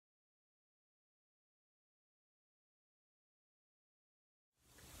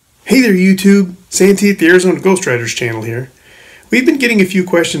Hey there YouTube, Santi at the Arizona Ghostriders channel here. We've been getting a few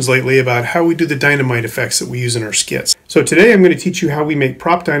questions lately about how we do the dynamite effects that we use in our skits. So today I'm going to teach you how we make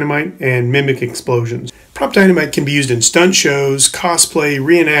prop dynamite and mimic explosions. Prop dynamite can be used in stunt shows, cosplay,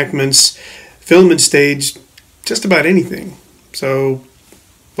 reenactments, film and stage, just about anything. So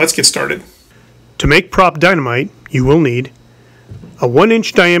let's get started. To make prop dynamite, you will need a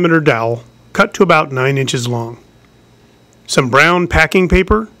 1-inch diameter dowel cut to about 9 inches long, some brown packing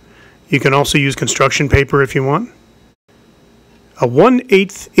paper. You can also use construction paper if you want. A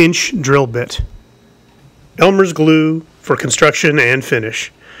 1/8 inch drill bit. Elmer's glue for construction and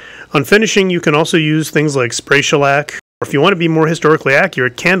finish. On finishing, you can also use things like spray shellac, or if you want to be more historically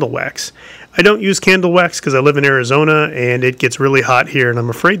accurate, candle wax. I don't use candle wax because I live in Arizona and it gets really hot here and I'm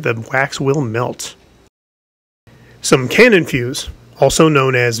afraid the wax will melt. Some cannon fuse, also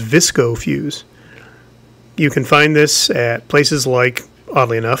known as visco fuse. You can find this at places like,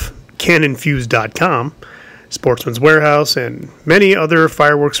 oddly enough, cannonfuse.com, Sportsman's Warehouse, and many other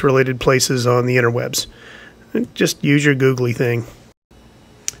fireworks-related places on the interwebs. Just use your googly thing.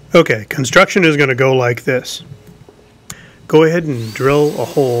 Okay, construction is going to go like this. Go ahead and drill a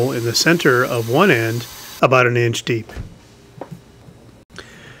hole in the center of one end about 1 inch deep.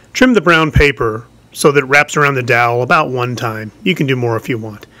 Trim the brown paper so that it wraps around the dowel about one time. You can do more if you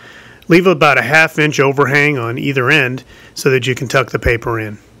want. Leave about a 1/2 inch overhang on either end so that you can tuck the paper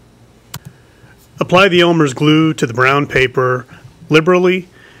in. Apply the Elmer's glue to the brown paper liberally.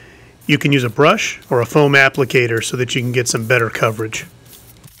 You can use a brush or a foam applicator so that you can get some better coverage.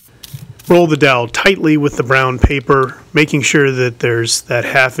 Roll the dowel tightly with the brown paper, making sure that there's that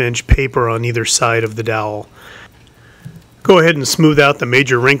 1/2 inch paper on either side of the dowel. Go ahead and smooth out the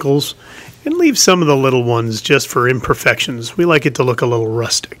major wrinkles and leave some of the little ones just for imperfections. We like it to look a little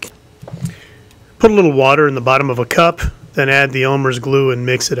rustic. Put a little water in the bottom of a cup, then add the Elmer's glue and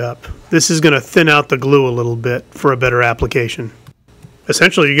mix it up. This is going to thin out the glue a little bit for a better application.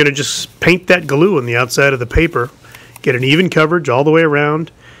 Essentially, you're going to just paint that glue on the outside of the paper, get an even coverage all the way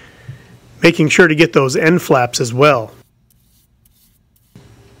around, making sure to get those end flaps as well.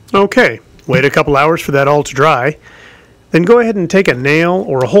 Okay, wait a couple hours for that all to dry. Then go ahead and take a nail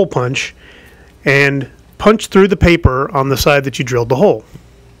or a hole punch and punch through the paper on the side that you drilled the hole.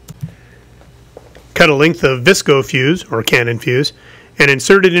 Cut a length of visco fuse or cannon fuse and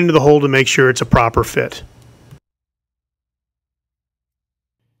insert it into the hole to make sure it's a proper fit.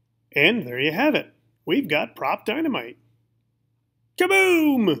 And there you have it. We've got prop dynamite.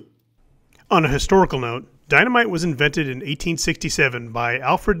 Kaboom! On a historical note, dynamite was invented in 1867 by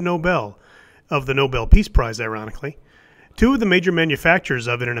Alfred Nobel of the Nobel Peace Prize, ironically. Two of the major manufacturers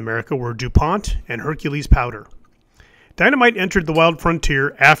of it in America were DuPont and Hercules Powder. Dynamite entered the wild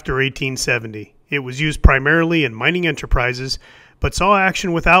frontier after 1870. It was used primarily in mining enterprises, but saw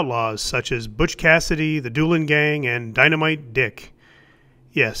action with outlaws such as Butch Cassidy, the Doolin Gang, and Dynamite Dick.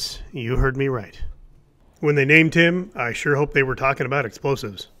 Yes, you heard me right. When they named him, I sure hope they were talking about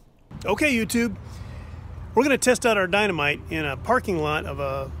explosives. Okay, YouTube, we're going to test out our dynamite in a parking lot of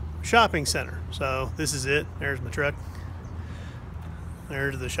a shopping center. So this is it. There's my truck.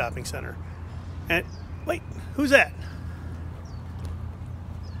 There's the shopping center. And wait, who's that?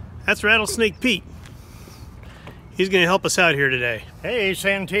 That's Rattlesnake Pete. He's going to help us out here today. Hey,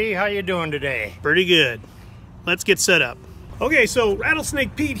 Santi, how you doing today? Pretty good. Let's get set up. Okay, so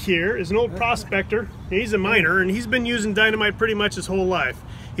Rattlesnake Pete here is an old prospector. He's a miner, and he's been using dynamite pretty much his whole life.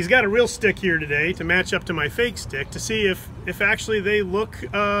 He's got a real stick here today to match up to my fake stick to see if actually they look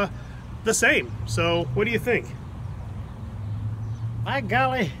the same. So, what do you think? By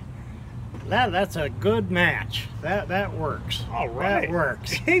golly, that's a good match. That works. All right. That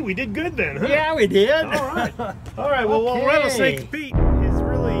works. Hey, we did good then, huh? Yeah, we did. All right. All right, well, Okay. Rattlesnake Pete is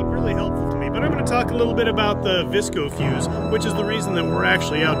really helpful to me. But I'm going to talk a little bit about the visco fuse, which is the reason that we're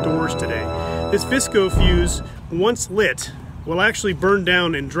actually outdoors today. This visco fuse, once lit, will actually burn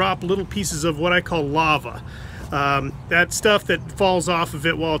down and drop little pieces of what I call lava. That stuff that falls off of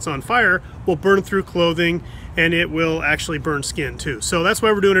it while it's on fire will burn through clothing, and it will actually burn skin too. So that's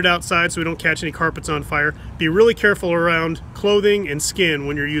why we're doing it outside, so we don't catch any carpets on fire. Be really careful around clothing and skin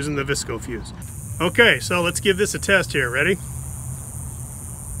when you're using the visco fuse. Okay, so let's give this a test here. Ready?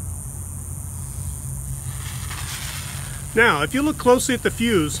 Now, if you look closely at the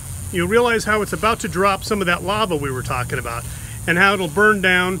fuse, you'll realize how it's about to drop some of that lava we were talking about, and how it'll burn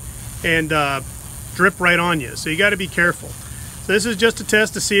down and drip right on you. So you got to be careful. So this is just a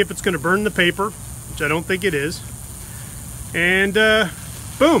test to see if it's going to burn the paper, which I don't think it is. And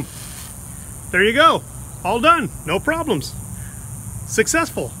boom, there you go. All done, no problems.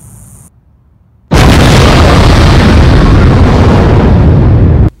 Successful.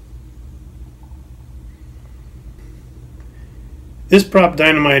 This prop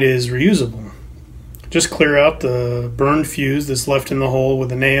dynamite is reusable. Just clear out the burned fuse that's left in the hole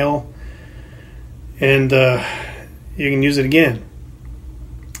with a nail, and you can use it again,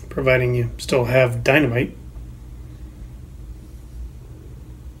 providing you still have dynamite.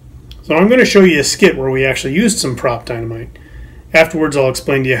 So I'm going to show you a skit where we actually used some prop dynamite. Afterwards, I'll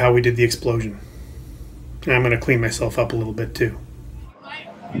explain to you how we did the explosion. And I'm going to clean myself up a little bit too.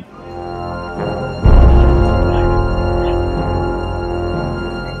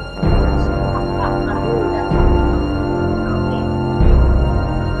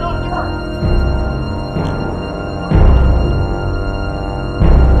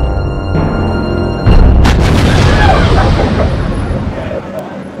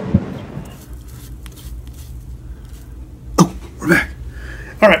 We're back.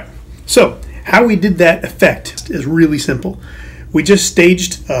 All right, so how we did that effect is really simple. We just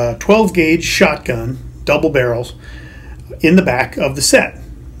staged a 12 gauge shotgun, double barrels, in the back of the set.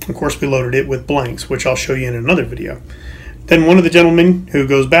 Of course, we loaded it with blanks, which I'll show you in another video. Then one of the gentlemen who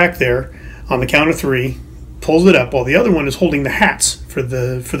goes back there on the count of 3 pulls it up while the other one is holding the hats for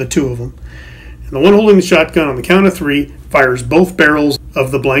the two of them. And the one holding the shotgun on the count of 3 fires both barrels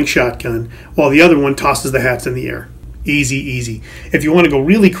of the blank shotgun while the other one tosses the hats in the air. Easy, easy. If you want to go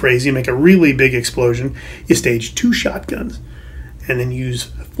really crazy, make a really big explosion, you stage 2 shotguns and then use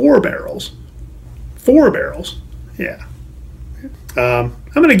 4 barrels. 4 barrels. Yeah. I'm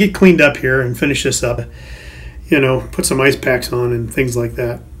going to get cleaned up here and finish this up. You know, put some ice packs on and things like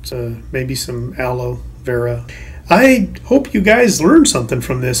that. Maybe some aloe vera. I hope you guys learned something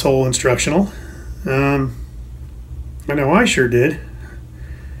from this whole instructional. I know I sure did.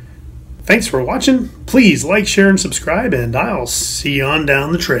 Thanks for watching. Please like, share, and subscribe, and I'll see you on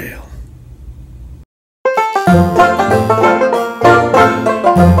down the trail.